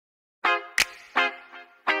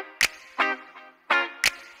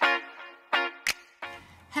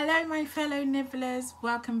Hello my fellow nibblers,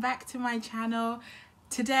 welcome back to my channel.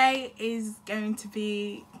 Today is going to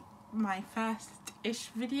be my first-ish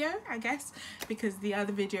video, I guess, because the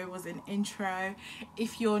other video was an intro.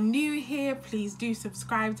 If you're new here, please do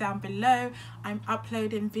subscribe down below. I'm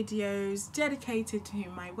uploading videos dedicated to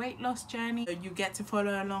my weight loss journey. You get to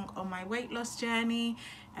follow along on my weight loss journey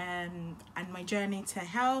and my journey to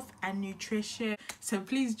health and nutrition. So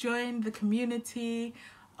please join the community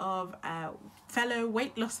of fellow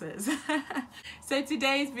weight lossers. So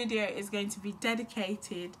today's video is going to be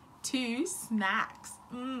dedicated to snacks.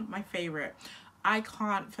 My favorite. I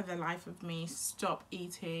can't for the life of me stop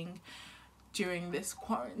eating during this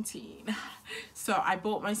quarantine. So I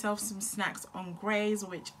bought myself some snacks on Graze,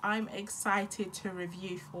 which I'm excited to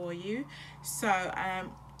review for you. So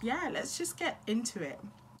yeah, let's just get into it.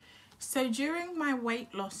 So during my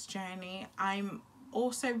weight loss journey, I'm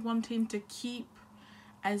also wanting to keep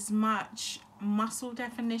as much muscle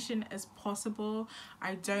definition as possible.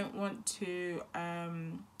 I don't want to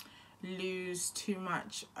lose too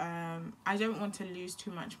much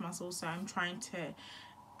muscle, so I'm trying to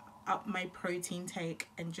up my protein take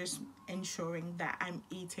and just ensuring that I'm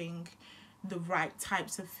eating the right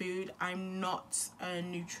types of food. I'm not a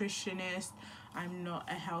nutritionist, I'm not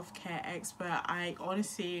a healthcare expert. I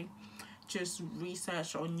honestly just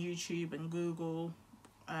research on YouTube and Google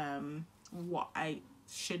what I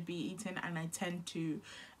should be eating, and I tend to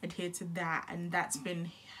adhere to that, and that's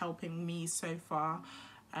been helping me so far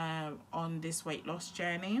on this weight loss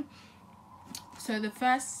journey. So the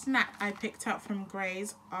first snack I picked up from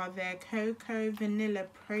Graze are their cocoa vanilla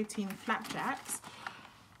protein flapjacks.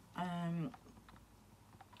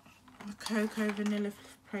 Cocoa vanilla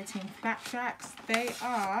protein flapjacks. They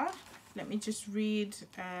are, let me just read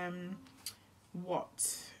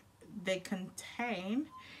what they contain.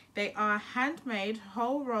 They are handmade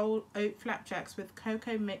whole roll oat flapjacks with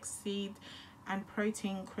cocoa mixed seed and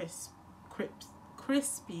protein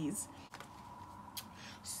crispies.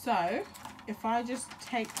 So if I just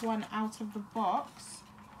take one out of the box,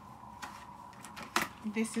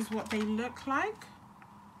 this is what they look like.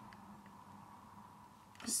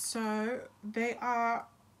 So they are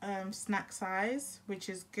snack size, which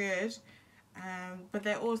is good, but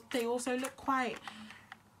they also look quite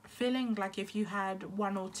filling, like if you had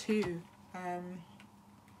one or two.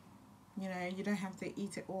 You know, you don't have to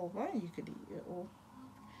eat it all. Well, you could eat it all.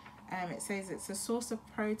 It says it's a source of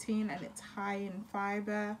protein and it's high in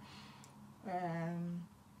fiber.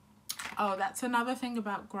 Oh, that's another thing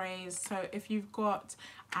about Graze. So if you've got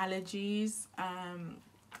allergies,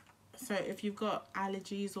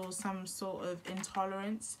 or some sort of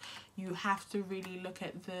intolerance, you have to really look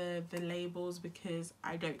at the labels, because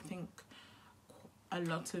I don't think a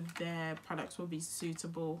lot of their products will be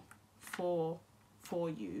suitable for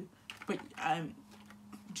you, but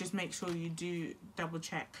just make sure you do double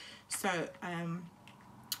check. So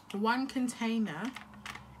one container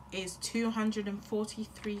is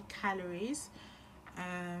 243 calories,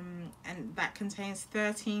 and that contains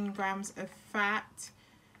 13 grams of fat,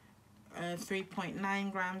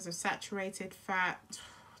 3.9 grams of saturated fat,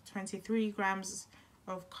 23 grams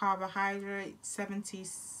of carbohydrate,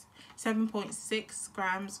 7.6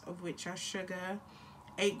 grams of which are sugar,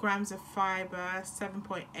 8 grams of fiber,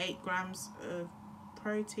 7.8 grams of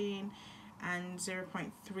protein, and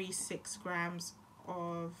 0.36 grams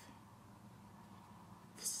of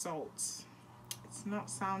salt. It's not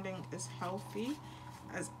sounding as healthy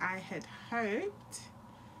as I had hoped.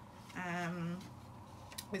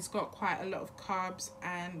 It's got quite a lot of carbs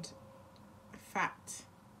and fat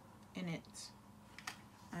in it.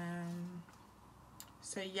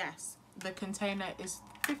 So yes, the container is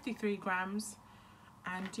 53 grams,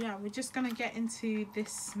 and yeah, we're just gonna get into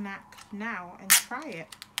this snack now and try it.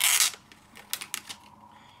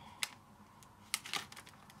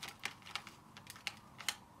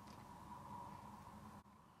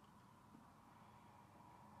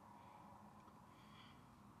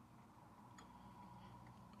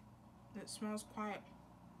 It smells quite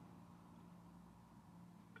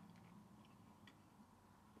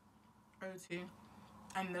oaty,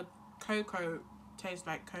 and the cocoa tastes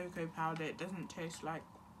like cocoa powder. It doesn't taste like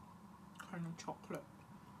kind of chocolate.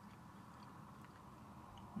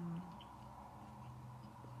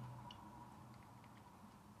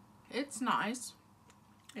 It's nice.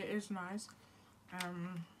 It is nice.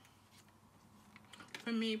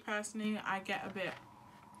 For me personally, I get a bit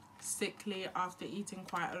sickly after eating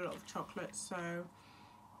quite a lot of chocolate, so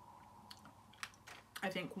I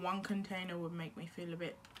think one container would make me feel a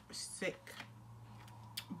bit sick,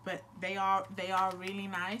 but they are really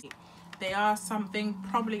nice. they are something,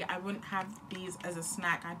 probably I wouldn't have these as a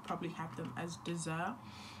snack, I'd probably have them as dessert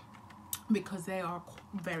because they are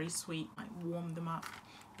very sweet. Like warm them up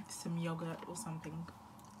with some yogurt or something.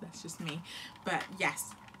 That's just me. But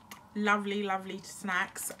yes, lovely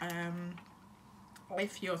snacks.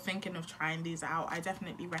 If you're thinking of trying these out, I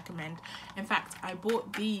definitely recommend. In fact, I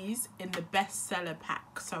bought these in the bestseller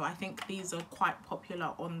pack, so I think these are quite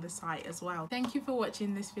popular on the site as well. Thank you for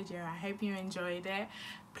watching this video. I hope you enjoyed it.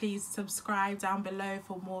 Please subscribe down below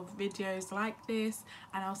for more videos like this,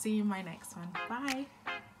 and I'll see you in my next one. Bye.